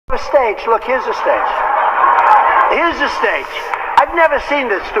A stage. Look, here's a stage. Here's a stage. I've never seen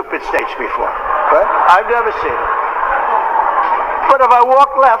this stupid stage before. Right? I've never seen it. But if I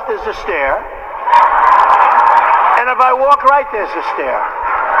walk left, there's a stair. And if I walk right, there's a stair.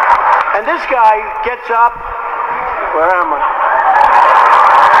 And this guy gets up. Where am I?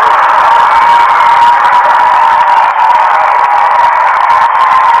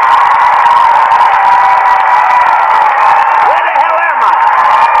 Where the hell am I?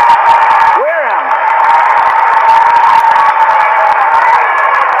 Where am I?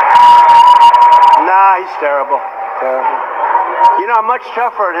 Nah, he's terrible. Terrible. You know, I'm much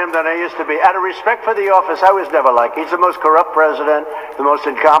tougher on him than I used to be. Out of respect for the office, I was never like. He's the most corrupt president, the most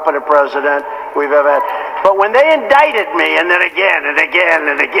incompetent president we've ever had. But when they indicted me, and then again and again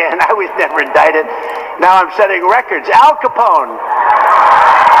and again, I was never indicted. Now I'm setting records. Al Capone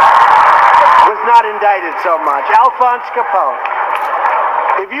was not indicted so much. Alphonse Capone.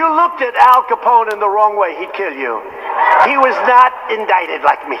 If you looked at Al Capone in the wrong way, he'd kill you. He was not indicted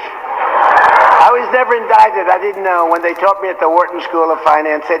like me. I was never indicted. I didn't know. When they taught me at the Wharton School of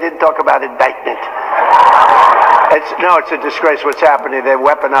Finance, they didn't talk about indictment. It's a disgrace what's happening. They've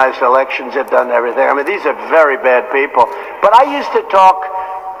weaponized elections. They've done everything. I mean, these are very bad people. But I used to talk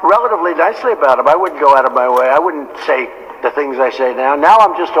relatively nicely about them. I wouldn't go out of my way. I wouldn't say the things I say now. Now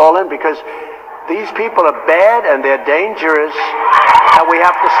I'm just all in because these people are bad and they're dangerous and we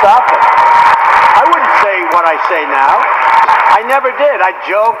have to stop them. I wouldn't say what I say now. I never did. I'd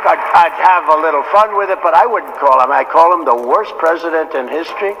joke. I'd have a little fun with it, but I wouldn't call him. I call him the worst president in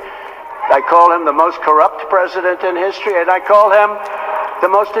history. I call him the most corrupt president in history, and I call him the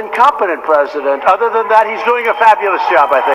most incompetent president. Other than that, he's doing a fabulous job, I think.